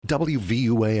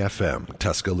WVUA-FM,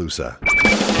 Tuscaloosa.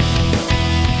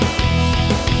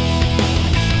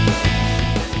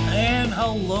 And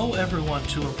hello, everyone,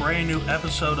 to a brand new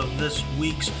episode of this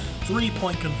week's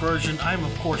 3-Point Conversion. I'm,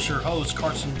 of course, your host,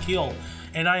 Carson Keel,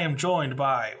 and I am joined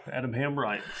by Adam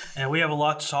Hambright. And we have a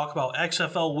lot to talk about.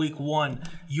 XFL Week 1,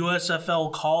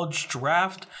 USFL College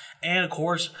Draft, and, of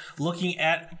course, looking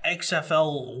at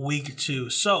XFL Week 2.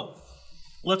 So,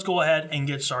 let's go ahead and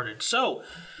get started. So,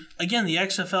 again, the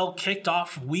XFL kicked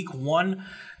off Week 1.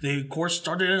 They, of course,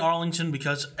 started in Arlington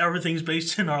because everything's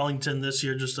based in Arlington this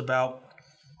year, just about,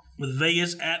 with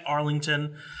Vegas at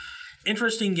Arlington.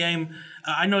 Interesting game.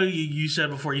 I know you said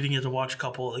before you didn't get to watch a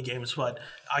couple of the games, but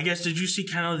I guess did you see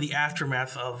kind of the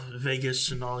aftermath of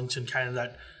Vegas and Arlington, kind of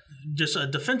that just a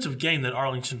defensive game that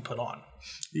Arlington put on?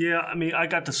 Yeah, I mean, I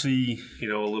got to see, a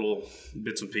little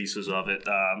bits and pieces of it.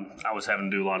 I was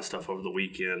having to do a lot of stuff over the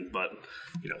weekend, but,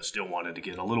 still wanted to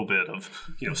get a little bit of,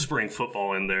 spring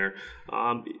football in there.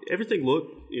 Everything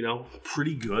looked,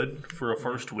 pretty good for a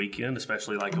first weekend,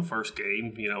 especially like a first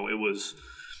game. It was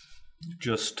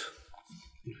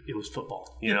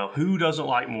football. Who doesn't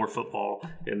like more football?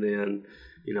 And then,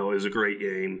 it was a great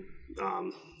game.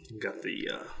 Got the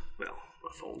my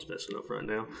phone's messing up right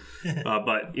now.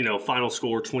 But final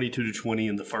score 22-20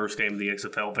 in the first game of the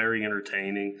XFL. Very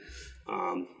entertaining.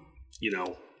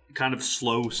 Kind of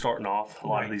slow starting off. A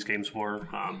lot of these games were,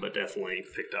 but definitely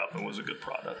picked up and was a good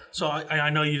product. So I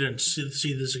know you didn't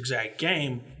see this exact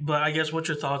game, but I guess what's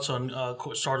your thoughts on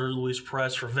starter Luis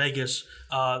Perez for Vegas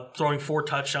throwing 4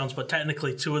 touchdowns, but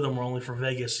technically 2 of them were only for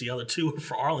Vegas. The other 2 were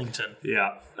for Arlington.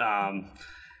 Yeah.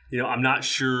 I'm not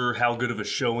sure how good of a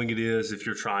showing it is if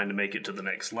you're trying to make it to the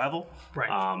next level.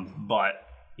 Right. But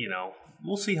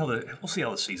we'll see how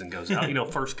the season goes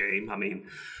out. First game. I mean,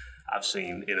 I've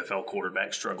seen NFL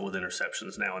quarterbacks struggle with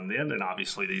interceptions now and then, and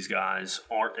obviously these guys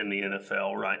aren't in the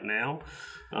NFL right now.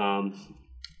 I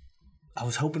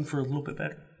was hoping for a little bit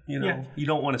better. You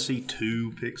don't want to see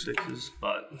 2 pick sixes,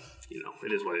 but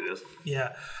it is what it is.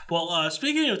 Yeah. Well,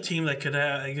 speaking of a team that could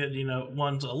have,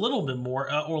 one's a little bit more,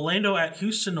 Orlando at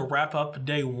Houston to wrap up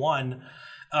day 1.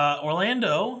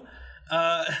 Orlando,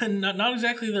 not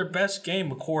exactly their best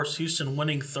game, of course. Houston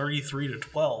winning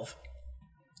 33-12.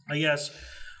 I guess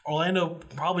Orlando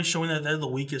probably showing that they're the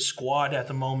weakest squad at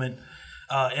the moment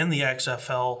in the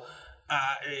XFL.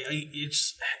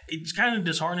 It's kind of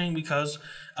disheartening because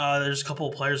there's a couple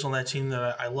of players on that team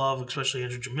that I love, especially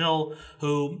Andrew Jamil,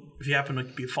 who, if you happen to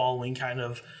be following kind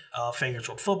of Fangers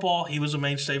World Football, he was a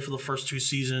mainstay for the first 2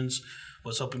 seasons.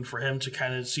 Was hoping for him to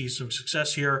kind of see some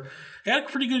success here. He had a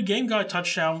pretty good game, got a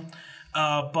touchdown,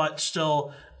 but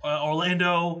still,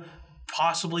 Orlando,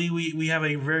 possibly we have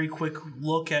a very quick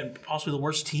look at possibly the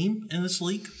worst team in this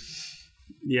league.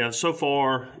 Yeah, so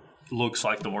far looks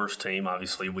like the worst team.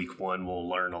 Obviously, week 1, we'll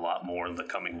learn a lot more in the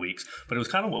coming weeks. But it was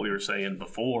kind of what we were saying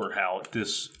before, how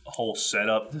this whole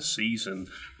setup this season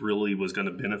really was going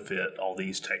to benefit all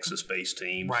these Texas-based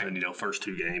teams. Right. And, first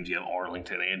 2 games, you have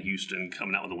Arlington and Houston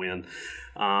coming out with a win.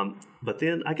 But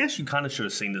then I guess you kind of should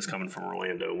have seen this coming from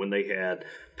Orlando when they had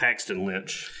Paxton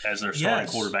Lynch as their starting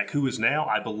quarterback, who is now,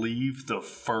 I believe, the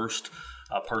first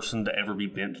person to ever be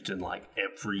benched in like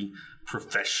every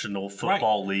professional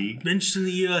football league. Benched in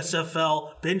the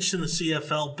USFL, benched in the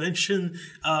CFL, benched in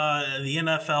the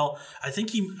NFL.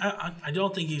 I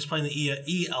don't think he's playing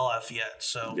the ELF yet.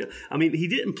 So yeah, I mean, he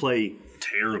didn't play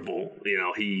terrible.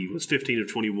 He was 15 of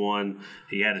 21.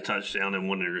 He had a touchdown and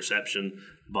 1 interception.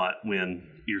 But when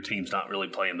your team's not really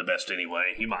playing the best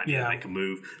anyway, he might need to make a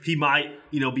move. He might,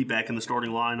 be back in the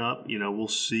starting lineup. We'll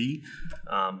see.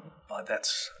 But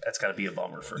that's got to be a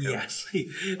bummer for him. Yes.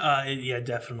 Yeah,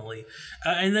 definitely.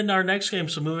 And then our next game,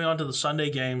 so moving on to the Sunday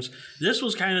games, this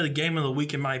was kind of the game of the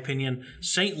week in my opinion.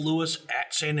 St. Louis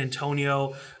at San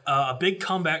Antonio. A big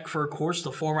comeback for, of course,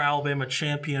 the former Alabama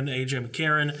champion, A.J.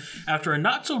 McCarron, after a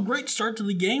not-so-great start to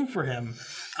the game for him.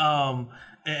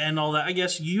 And all that. I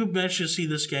guess you mentioned to see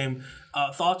this game.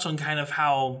 Thoughts on kind of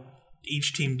how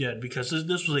each team did, because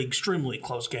this was an extremely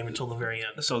close game until the very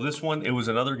end. So this one, it was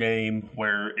another game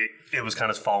where it was kind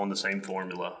of following the same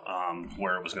formula,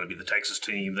 where it was going to be the Texas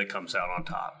team that comes out on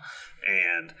top.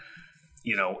 And,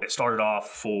 it started off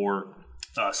for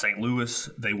St. Louis.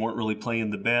 They weren't really playing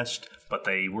the best, but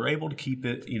they were able to keep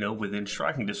it, within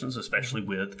striking distance, especially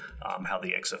with how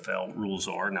the XFL rules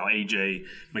are. Now, A.J.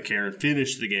 McCarron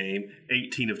finished the game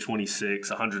 18 of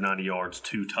 26, 190 yards,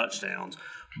 2 touchdowns.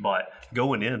 But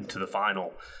going into the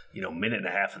final, minute and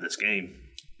a half of this game,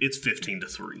 it's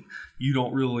 15-3. You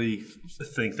don't really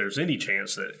think there's any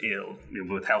chance that,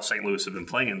 with how St. Louis have been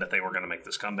playing, that they were going to make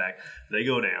this comeback. They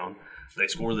go down, they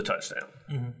score the touchdown.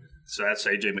 Mm-hmm. So that's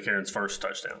A.J. McCarron's first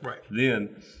touchdown. Right.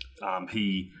 Then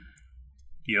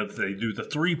they do the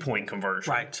 3-point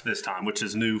conversion this time, which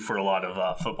is new for a lot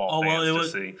of football fans to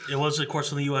see. It was, of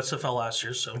course, in the USFL last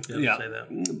year, so say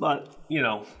that. But,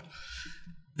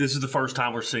 this is the first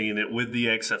time we're seeing it with the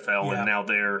XFL, and now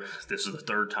this is the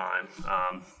third time.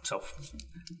 So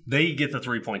they get the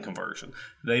 3-point conversion.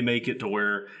 They make it to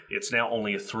where it's now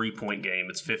only a 3-point game.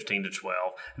 It's 15-12.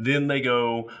 Then they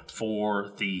go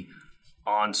for the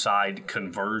onside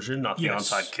conversion, not the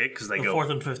onside kick, because they go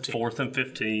 4th and 15. 4th and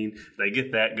 15. They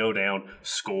get that, go down,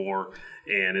 score,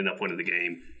 and end up winning the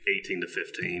game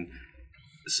 18-15.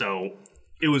 So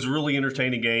it was a really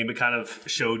entertaining game. It kind of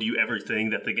showed you everything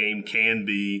that the game can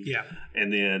be. Yeah.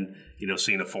 And then,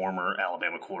 seeing a former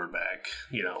Alabama quarterback,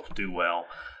 do well.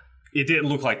 It didn't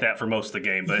look like that for most of the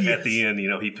game, but at the end,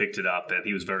 he picked it up, and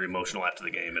he was very emotional after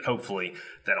the game, and hopefully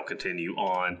that'll continue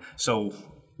on. So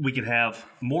we can have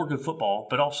more good football,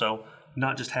 but also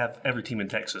not just have every team in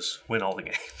Texas win all the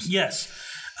games. Yes.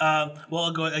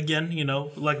 Well, again,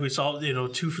 like we saw,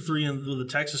 2 for 3 in the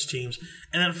Texas teams.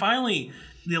 And then finally,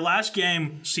 the last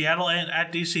game, Seattle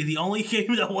at DC, the only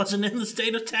game that wasn't in the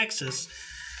state of Texas.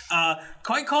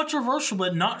 Quite controversial,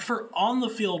 but not for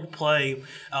on-the-field play.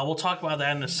 We'll talk about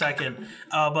that in a second.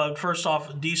 But first off,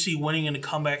 DC winning in a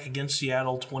comeback against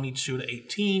Seattle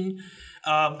 22-18.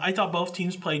 I thought both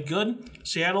teams played good.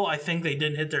 Seattle, I think they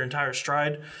didn't hit their entire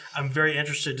stride. I'm very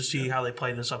interested to see how they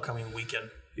play this upcoming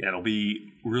weekend. Yeah, it'll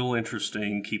be real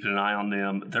interesting keeping an eye on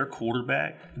them. Their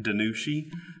quarterback,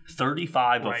 Danucci,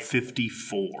 35 of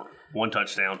 54. 1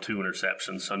 touchdown, 2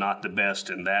 interceptions. So not the best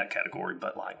in that category,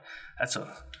 but that's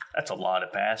a lot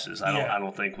of passes. I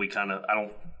don't think we kind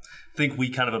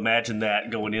of imagined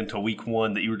that going into week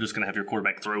 1 that you were just going to have your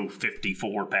quarterback throw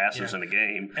 54 passes in a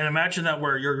game. And imagine that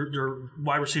where your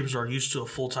wide receivers are used to a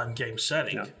full-time game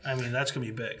setting. Yeah. I mean, that's going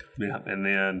to be big. Yeah, and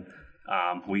then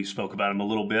we spoke about him a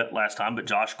little bit last time, but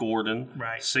Josh Gordon,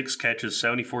 6 catches,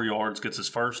 74 yards, gets his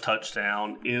first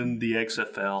touchdown in the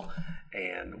XFL.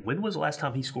 And when was the last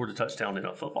time he scored a touchdown in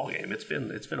a football game? It's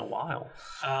been a while.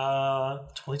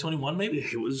 2021 maybe?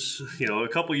 It was, a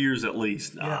couple years at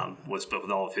least,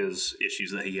 with all of his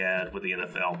issues that he had with the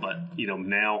NFL. But,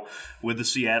 now with the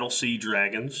Seattle Sea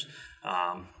Dragons,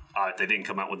 they didn't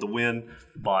come out with the win,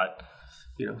 but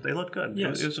they looked good.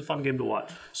 Yes. It was a fun game to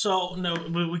watch. So,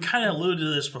 we kind of alluded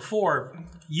to this before.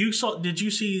 Did you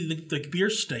see the beer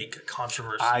steak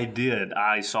controversy? I did.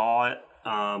 I saw it.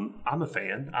 I'm a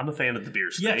fan. I'm a fan of the beer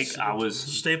steak. Yes, I was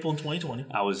staple in 2020.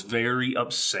 I was very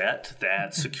upset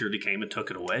that security came and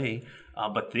took it away.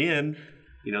 But then,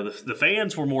 the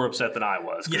fans were more upset than I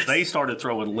was because they started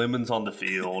throwing lemons on the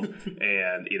field.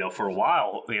 And, for a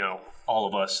while, all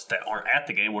of us that aren't at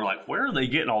the game were like, where are they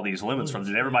getting all these lemons from?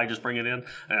 Did everybody just bring it in?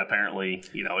 And apparently,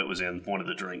 it was in one of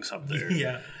the drinks up there.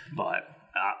 Yeah. But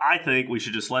I think we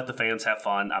should just let the fans have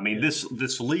fun. I mean,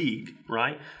 this league,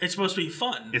 right? It's supposed to be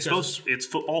fun. It's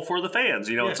football for the fans.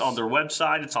 It's on their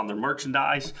website. It's on their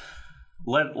merchandise.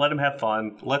 Let them have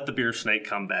fun. Let the beer snake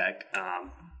come back.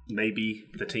 Maybe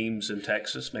the teams in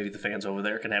Texas, maybe the fans over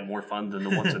there can have more fun than the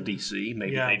ones in D.C.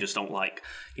 Maybe they just don't like,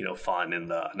 fun in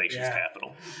the nation's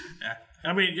capital. Yeah.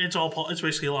 I mean, it's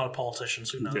basically a lot of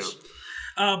politicians. Who knows?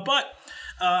 Yeah. But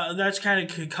that's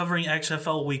kind of covering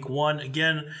XFL Week 1.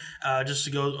 Again, just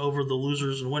to go over the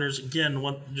losers and winners again,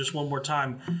 one more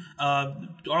time.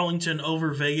 Arlington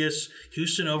over Vegas,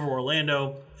 Houston over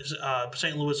Orlando,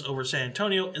 St. Louis over San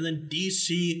Antonio, and then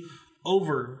DC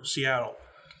over Seattle.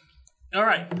 All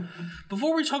right.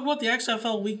 Before we talk about the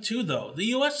XFL Week 2, though,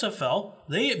 the USFL,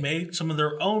 they made some of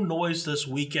their own noise this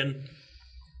weekend,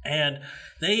 and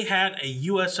they had a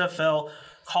USFL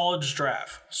college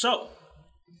draft. So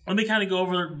let me kind of go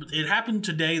over. It happened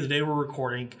today, the day we're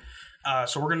recording.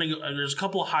 So we're going to go. There's a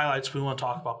couple of highlights we want to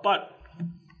talk about, but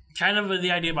kind of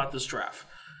the idea about this draft.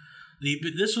 You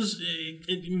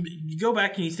go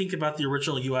back and you think about the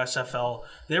original USFL.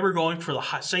 They were going for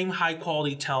the same high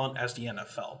quality talent as the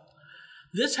NFL.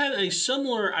 This had a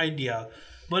similar idea,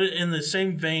 but in the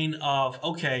same vein of,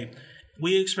 okay,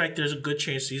 we expect there's a good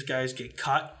chance these guys get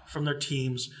cut from their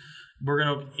teams.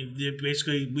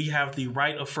 We have the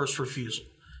right of first refusal,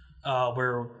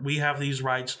 where we have these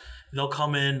rights. They'll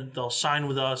come in, they'll sign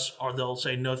with us, or they'll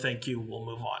say, no, thank you, we'll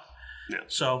move on. Yeah.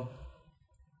 So,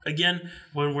 again,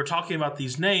 when we're talking about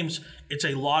these names, it's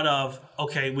a lot of,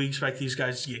 okay, we expect these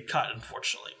guys to get cut,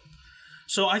 unfortunately.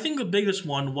 So I think the biggest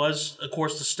one was, of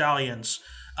course, the Stallions.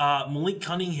 Malik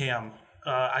Cunningham,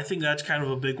 I think that's kind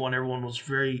of a big one. Everyone was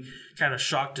very kind of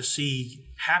shocked to see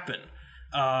happen.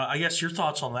 I guess your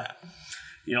thoughts on that?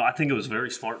 I think it was a very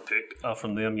smart pick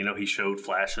from them. He showed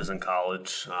flashes in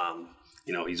college.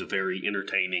 He's a very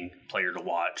entertaining player to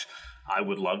watch. I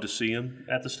would love to see him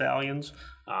at the Stallions,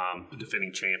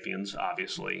 defending champions,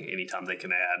 obviously, anytime they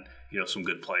can add, some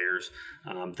good players.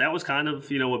 That was kind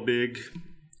of, a big,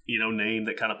 name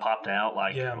that kind of popped out.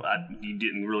 You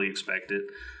didn't really expect it.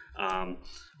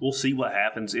 We'll see what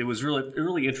happens. It was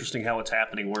really interesting how it's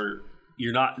happening where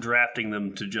you're not drafting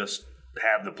them to just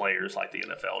have the players like the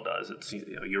NFL does. It's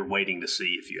you're waiting to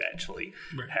see if you actually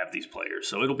have these players.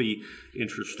 So it'll be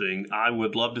interesting. I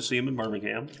would love to see him in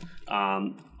Birmingham.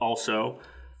 Also,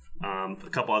 a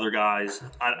couple other guys.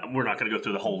 We're not going to go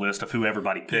through the whole list of who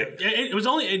everybody picked. It was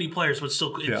only 80 players, but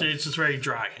still, it's just very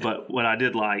dry. But what I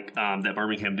did like that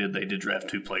Birmingham did, they did draft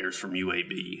 2 players from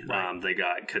UAB. Right. They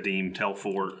got Kadeem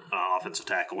Telfort, offensive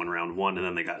tackle in round 1, and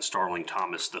then they got Starling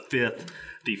Thomas, the 5th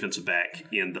defensive back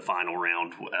in the final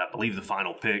round. I believe the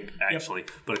final pick, actually.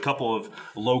 Yep. But a couple of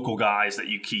local guys that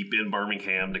you keep in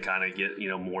Birmingham to kind of get,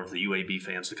 more of the UAB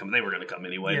fans to come. They were going to come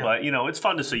anyway. Yeah. But, it's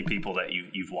fun to see people that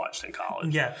you've watched in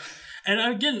college. Yeah. And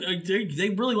again, they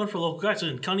really went for local guys.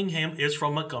 And Cunningham is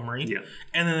from Montgomery. Yeah.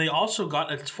 And then they also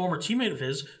got a former teammate of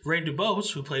his, Ray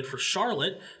Dubose, who played for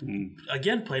Charlotte,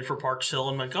 again played for Parks Hill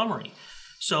and Montgomery.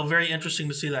 So very interesting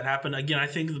to see that happen. Again, I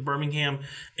think the Birmingham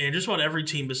and just about every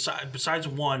team besides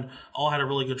one all had a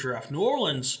really good draft. New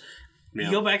Orleans,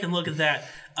 you go back and look at that.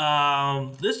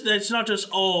 It's not just,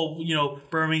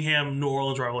 Birmingham, New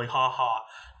Orleans rivalry, ha-ha.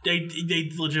 They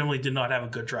legitimately did not have a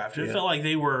good draft. It felt like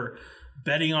they were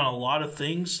betting on a lot of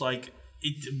things, like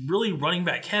it really running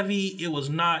back heavy. It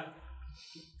was not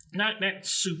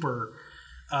super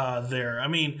there. I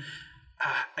mean,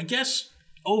 I guess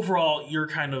overall, you're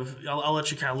kind of. I'll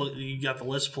let you kind of look. You got the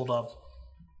list pulled up.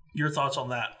 Your thoughts on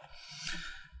that?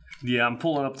 Yeah, I'm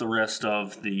pulling up the rest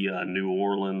of the New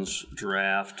Orleans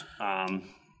draft.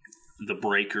 The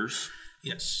Breakers.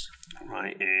 Yes.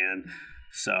 Right, and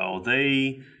so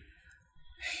they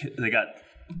got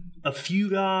a few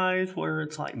guys where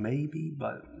it's like maybe,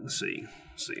 but let's see.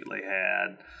 They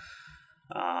had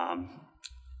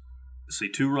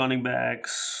 2 running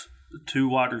backs, 2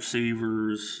 wide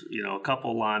receivers, a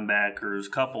couple linebackers, a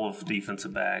couple of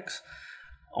defensive backs.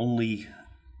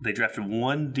 They drafted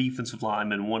 1 defensive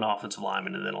lineman, 1 offensive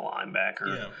lineman, and then a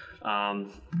linebacker. Yeah.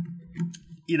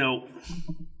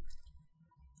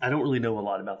 I don't really know a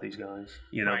lot about these guys.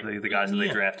 The guys that they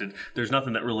drafted. There's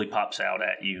nothing that really pops out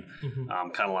at you.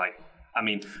 Kind of like,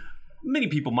 many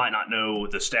people might not know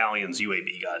the Stallions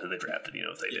UAB guys that they drafted,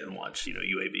 if they didn't watch,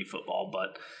 UAB football.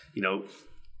 But,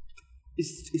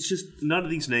 it's just none of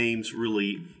these names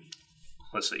really.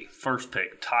 Let's see. First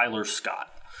pick, Tyler Scott.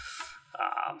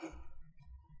 I'm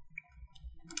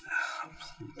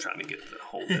trying to get the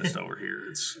whole list over here.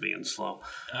 It's being slow.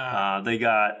 They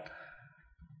got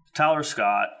Tyler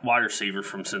Scott, wide receiver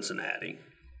from Cincinnati.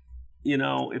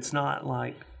 It's not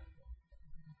like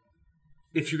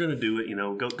if you're going to do it,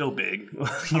 go big.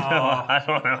 I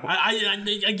don't know. I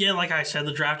again, like I said,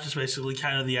 the draft is basically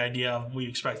kind of the idea of we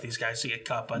expect these guys to get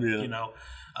cut, but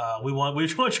we want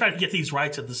to try to get these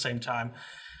rights at the same time.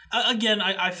 Again,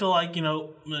 I feel like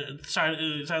side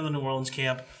of the New Orleans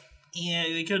camp,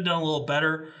 they could have done a little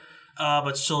better,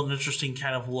 but still an interesting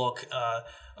kind of look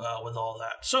with all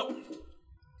that. So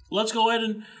let's go ahead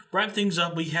and wrap things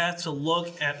up. We have to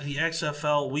look at the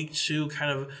XFL Week 2,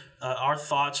 kind of our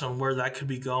thoughts on where that could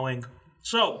be going.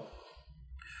 So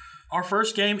our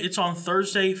first game, it's on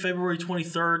Thursday, February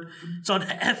 23rd. It's on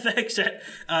FX at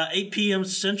 8 p.m.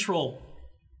 Central.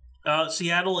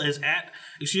 St.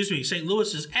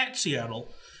 Louis is at Seattle.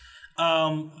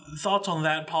 Thoughts on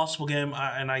that possible game?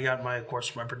 And I got my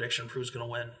prediction for who's going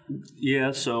to win.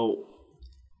 Yeah, so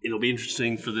it'll be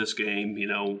interesting for this game.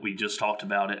 We just talked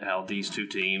about it, how these two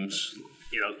teams,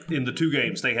 in the 2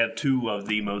 games, they had 2 of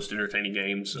the most entertaining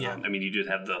games. Yeah. You did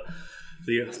have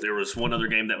there was one other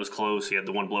game that was close. You had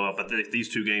the one blowout, but these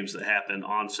 2 games that happened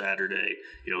on Saturday,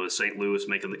 with St. Louis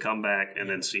making the comeback and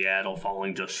then Seattle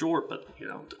falling just short, but,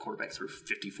 the quarterback threw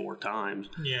 54 times.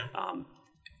 Yeah.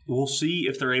 We'll see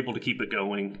if they're able to keep it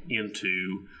going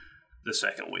into the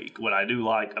second week. What I do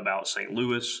like about St.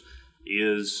 Louis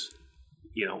is,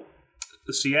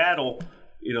 Seattle,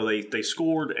 they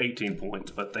scored 18 points,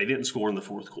 but they didn't score in the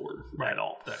fourth quarter at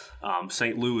all.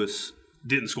 St. Louis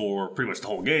didn't score pretty much the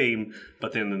whole game,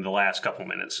 but then in the last couple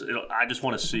minutes, I just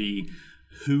want to see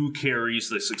who carries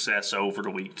the success over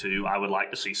to week 2. I would like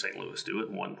to see St. Louis do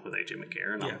it, one with A.J.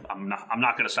 McCarron. Yeah. I'm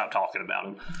not going to stop talking about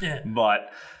him. Yeah.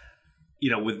 But,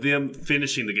 with them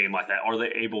finishing the game like that, are they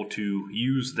able to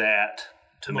use that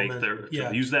to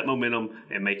use that momentum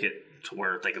and make it to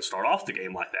where they can start off the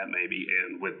game like that maybe?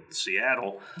 And with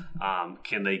Seattle,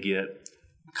 can they get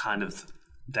kind of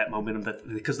that momentum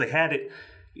because they had it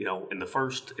in the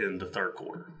first and the third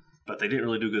quarter. But they didn't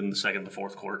really do good in the second and the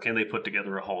fourth quarter. Can they put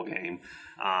together a whole game?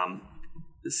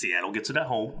 Seattle gets it at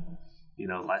home.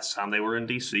 Last time they were in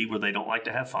D.C. where they don't like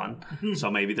to have fun.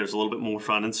 So maybe there's a little bit more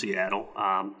fun in Seattle.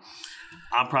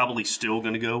 I'm probably still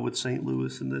going to go with St.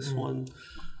 Louis in this one.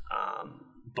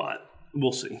 But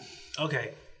we'll see.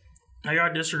 Okay. I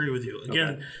gotta disagree with you.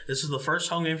 Again, This is the first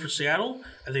home game for Seattle.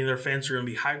 I think their fans are going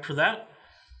to be hyped for that.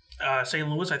 St.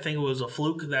 Louis, I think it was a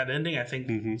fluke, that ending. I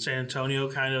think San Antonio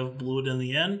kind of blew it in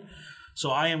the end. So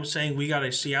I am saying we got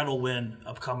a Seattle win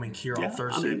upcoming here on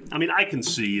Thursday. I can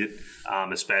see it,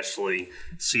 especially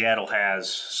Seattle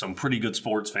has some pretty good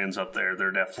sports fans up there.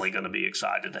 They're definitely going to be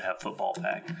excited to have football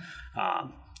back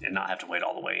and not have to wait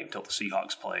all the way until the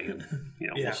Seahawks play. And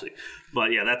we'll see.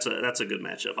 But yeah, that's a good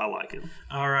matchup. I like it.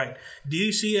 All right,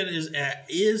 DC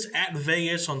is at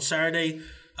Vegas on Saturday,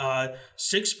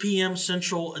 6 p.m.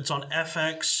 Central. It's on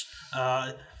FX.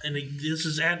 And this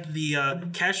is at the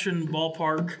Cashman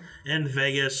Ballpark in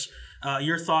Vegas.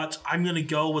 Your thoughts? I'm going to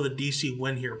go with a DC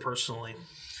win here personally.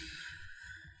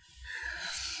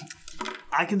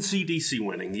 I can see DC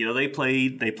winning. They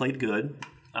played good,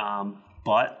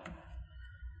 but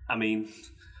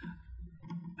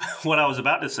what I was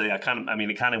about to say, it kind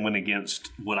of went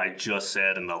against what I just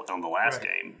said on the last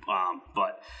game.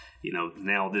 But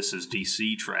now this is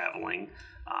DC traveling.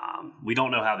 We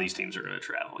don't know how these teams are going to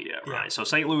travel yet, right? Yeah. So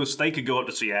St. Louis, they could go up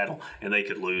to Seattle and they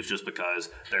could lose just because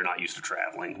they're not used to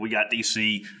traveling. We got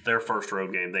DC, their first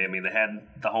road game. They had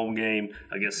the home game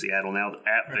against Seattle, now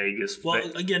at Vegas. Well,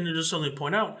 again, just something to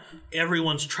point out,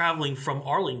 everyone's traveling from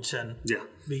Arlington. Yeah.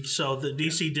 So the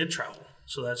DC did travel.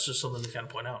 So that's just something to kind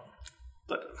of point out.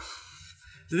 But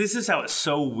this is how it's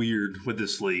so weird with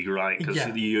this league, right? Because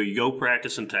you go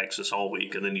practice in Texas all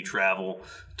week, and then you travel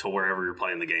to wherever you're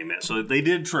playing the game at. So they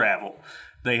did travel.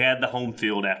 They had the home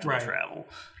field after the travel.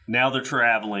 Now they're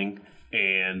traveling,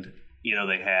 and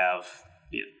they have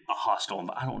a hostile.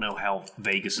 I don't know how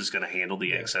Vegas is going to handle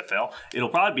the XFL. It'll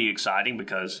probably be exciting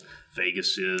because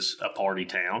Vegas is a party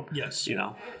town. Yes,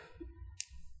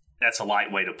 that's a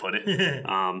light way to put it.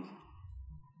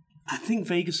 I think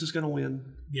Vegas is going to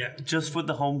win. Yeah. Just with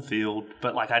the home field.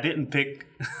 But, I didn't pick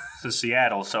the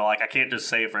Seattle, so, I can't just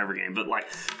say it for every game. But,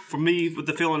 for me, with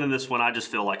the feeling in this one, I just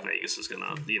feel like Vegas is going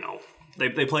to,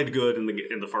 they played good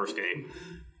in the first game.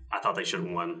 I thought they should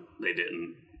have won. They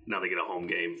didn't. Now they get a home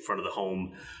game in front of the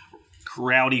home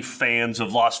rowdy fans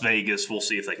of Las Vegas. We'll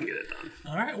see if they can get it done.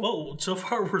 All right. Well, so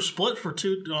far we're split for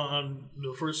two on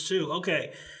the first two.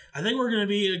 Okay. I think we're going to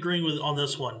be agreeing on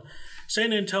this one.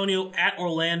 San Antonio at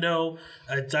Orlando.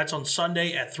 That's on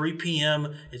Sunday at 3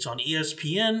 p.m. It's on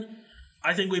ESPN.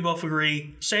 I think we both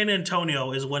agree San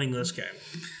Antonio is winning this game.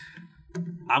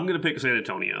 I'm going to pick San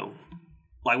Antonio.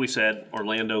 Like we said,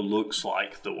 Orlando looks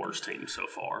like the worst team so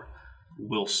far.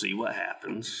 We'll see what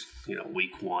happens,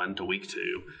 week 1 to week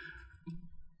 2.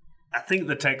 I think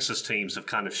the Texas teams have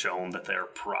kind of shown that they're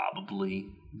probably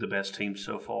the best team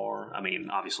so far.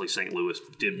 Obviously St. Louis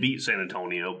did beat San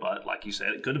Antonio, but like you said,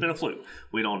 it could have been a fluke.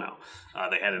 We don't know.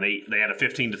 They had a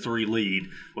 15-3 lead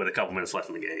with a couple minutes left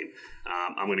in the game.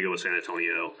 I'm going to go with San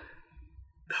Antonio.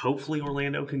 Hopefully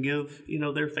Orlando can give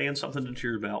their fans something to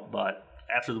cheer about, but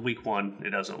after the week 1,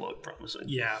 it doesn't look promising.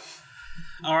 Yeah.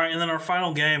 All right, and then our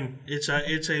final game. It's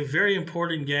a very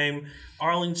important game.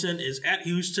 Arlington is at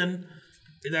Houston.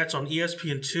 That's on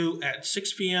ESPN2 at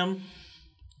 6 p.m.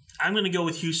 I'm going to go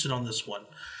with Houston on this one.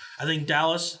 I think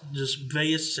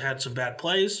Vegas had some bad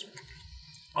plays.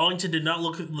 Arlington did not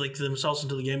look like themselves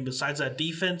into the game besides that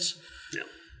defense. Yeah.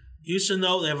 Houston,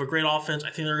 though, they have a great offense. I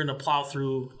think they're going to plow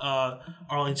through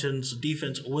Arlington's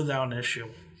defense without an issue.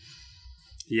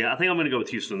 Yeah, I think I'm going to go with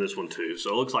Houston on this one, too.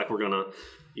 So it looks like we're going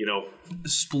to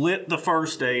split the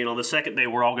first day, and on the second day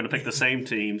we're all going to pick the same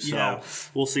team. So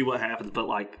we'll see what happens. But,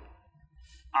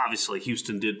 obviously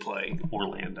Houston did play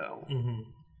Orlando. Mm-hmm.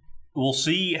 We'll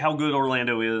see how good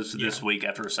Orlando is this week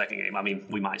after a second game.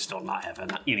 We might still not have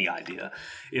any idea.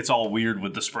 It's all weird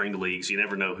with the spring leagues. You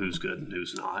never know who's good and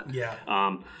who's not. Yeah.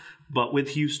 But with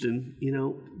Houston,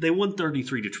 they won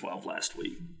 33-12 last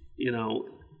week.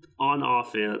 On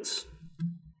offense,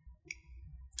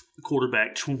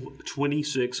 quarterback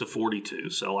 26 of 42.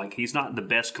 So he's not the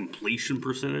best completion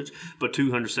percentage, but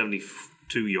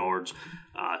 272 yards,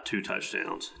 2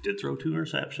 touchdowns. Did throw 2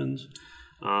 interceptions.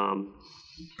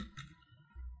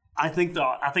 I think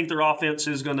their offense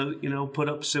is going to put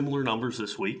up similar numbers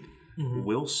this week. Mm-hmm.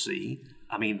 We'll see.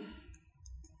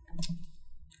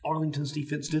 Arlington's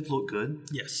defense did look good.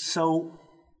 Yes. So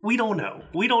we don't know.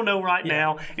 We don't know right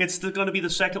now. It's going to be the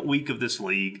second week of this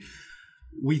league.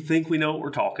 We think we know what we're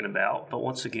talking about, but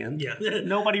once again,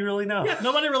 nobody really knows. Yeah,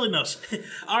 nobody really knows.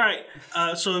 All right.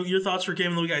 So your thoughts for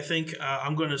Game of the Week? I think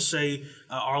I'm going to say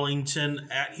Arlington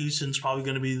at Houston's probably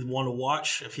going to be the one to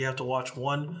watch if you have to watch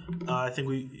one. I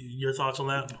think your thoughts on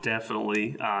that?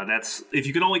 Definitely. That's if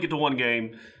you can only get to one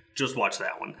game, just watch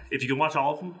that one. If you can watch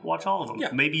all of them, watch all of them.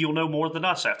 Yeah. Maybe you'll know more than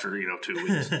us after 2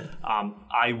 weeks.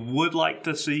 I would like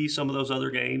to see some of those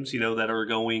other games, that are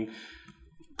going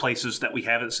places that we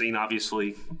haven't seen.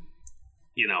 Obviously,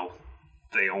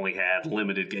 they only had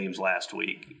limited games last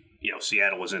week.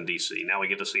 Seattle was in D.C. Now we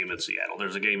get to see them in Seattle.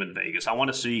 There's a game in Vegas. I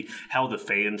want to see how the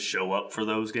fans show up for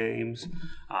those games.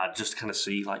 Just to kind of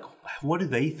see, what do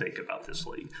they think about this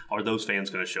league? Are those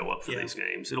fans going to show up for these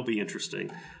games? It'll be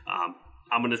interesting.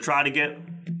 I'm going to try to get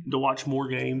to watch more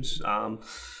games.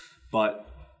 But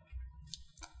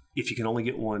if you can only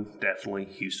get one, definitely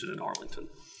Houston and Arlington.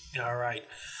 All right.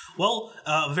 Well,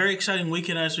 very exciting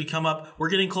weekend as we come up. We're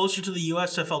getting closer to the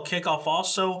USFL kickoff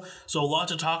also, so a lot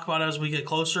to talk about as we get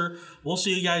closer. We'll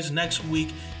see you guys next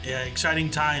week. Exciting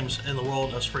times in the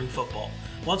world of spring football.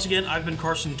 Once again, I've been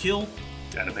Carson Kiel.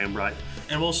 Adam Hambright.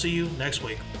 And we'll see you next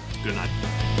week. Good night.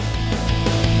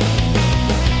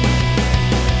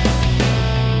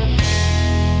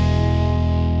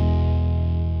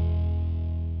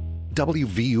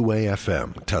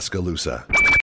 WVUA-FM, Tuscaloosa.